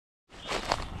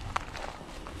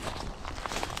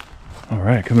All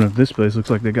right, coming up this place, looks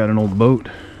like they got an old boat.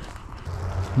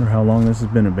 Wonder how long this has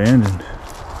been abandoned.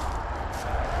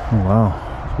 Oh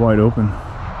wow, it's wide open.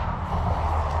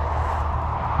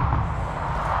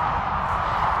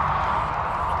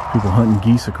 People hunting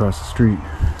geese across the street.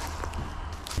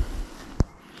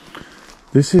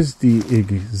 This is the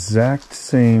exact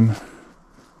same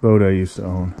boat I used to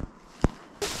own.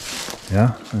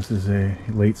 Yeah, this is a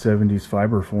late 70s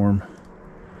Fiberform.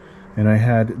 And I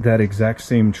had that exact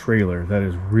same trailer. That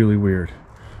is really weird.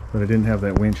 But I didn't have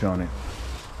that winch on it.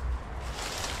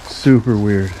 Super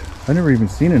weird. I've never even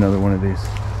seen another one of these.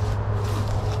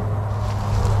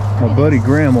 My buddy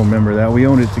Graham will remember that. We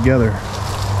owned it together.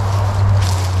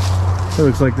 It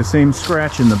looks like the same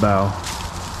scratch in the bow.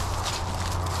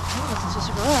 Oh, it's just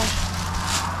a garage.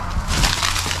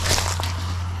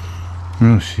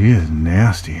 Oh, she is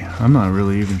nasty. I'm not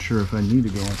really even sure if I need to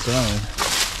go inside.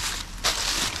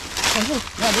 Yeah,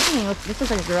 this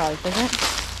looks like a garage, doesn't it?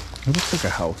 It looks like a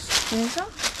house. You think so?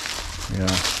 Yeah.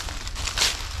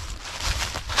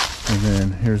 And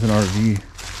then here's an RV.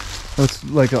 Oh, it's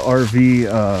like a RV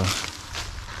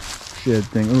shed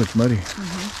thing. Oh, it's muddy.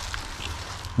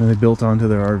 And they built onto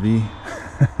their RV.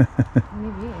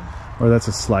 Maybe. Or that's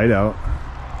a slide out.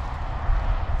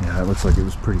 Yeah, it looks like it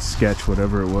was pretty sketch,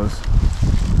 whatever it was.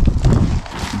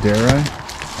 Dare I?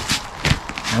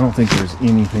 I don't think there's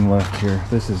anything left here.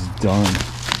 This is done.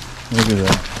 Look at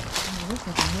that. There's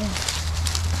nothing here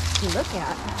to look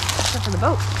at, except for the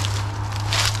boat.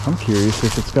 I'm curious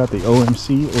if it's got the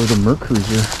OMC or the Merc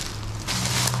Cruiser.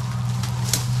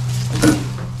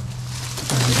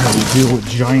 How you deal with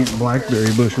giant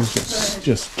blackberry bushes,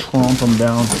 just tromp them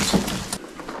down.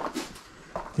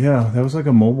 Yeah, that was like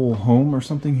a mobile home or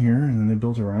something here, and then they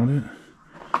built around it.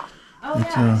 Oh yeah,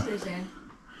 I see what you're saying.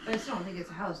 But I still don't think it's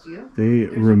a house, do you? They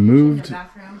removed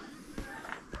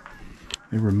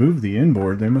the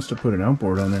inboard. They must have put an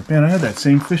outboard on there. Man, I had that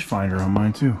same fish finder on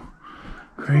mine too.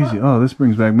 Crazy. Oh, this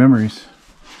brings back memories.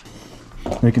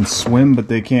 They can swim, but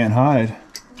they can't hide.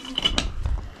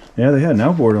 Yeah, they had an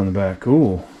outboard on the back.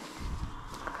 Cool.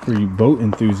 For you boat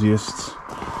enthusiasts.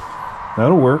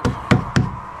 That'll work.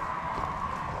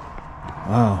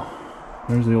 Wow.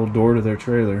 There's the old door to their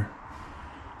trailer.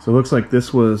 So it looks like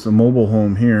this was a mobile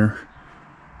home here.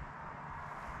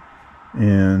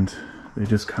 And they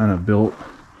just kind of built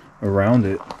around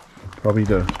it. Probably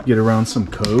to get around some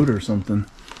code or something.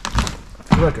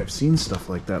 I feel like I've seen stuff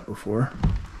like that before.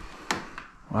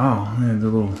 Wow, they had a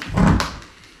little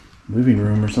living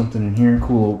room or something in here.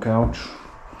 Cool old couch.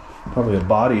 Probably a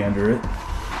body under it.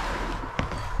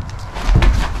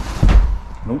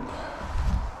 Nope.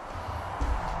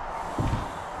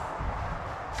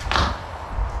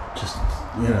 Just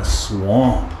in a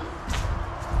swamp.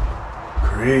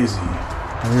 Crazy.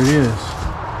 There it is.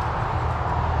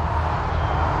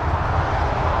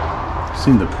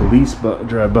 Seen the police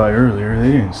drive by earlier.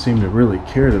 They didn't seem to really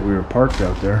care that we were parked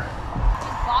out there.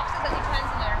 Boxes and pens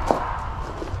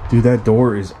in there. Dude, that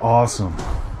door is awesome.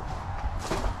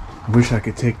 I wish I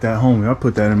could take that home. I'll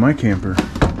put that in my camper.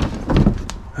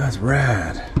 That's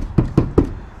rad.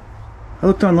 I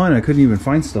looked online. I couldn't even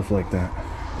find stuff like that.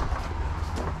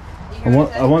 I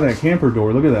want that camper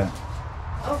door. Look at that.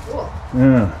 Oh, cool.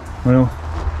 Yeah. Well,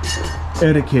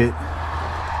 etiquette.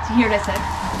 So here it said.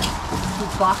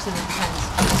 These boxes of pens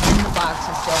in the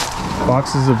boxes still.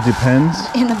 Boxes of Depends.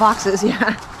 In the boxes,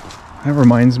 yeah. That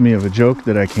reminds me of a joke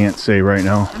that I can't say right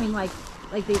now. I mean, like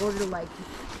they ordered like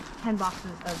 10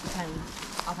 boxes of Depends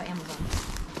off of Amazon.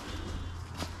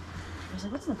 I was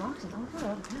like, what's in the boxes? Oh, what are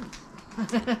all the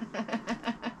pens?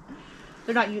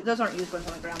 They're not. Those aren't used ones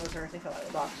on the ground. Those are. They fell out of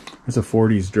the box. It's a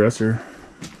 40s dresser.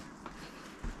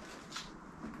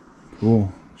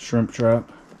 Cool. Shrimp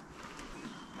trap.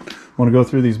 Want to go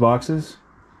through these boxes?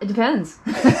 It depends.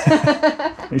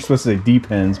 You're supposed to say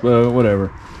depends, but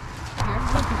whatever.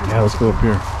 Yeah, let's go up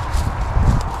here.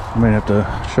 I might have to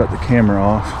shut the camera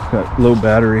off. Got low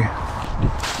battery.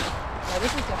 Yeah,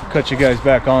 this is Cut you guys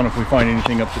back on if we find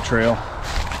anything up the trail.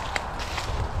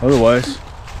 Otherwise,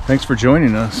 thanks for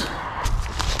joining us.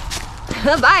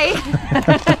 Bye.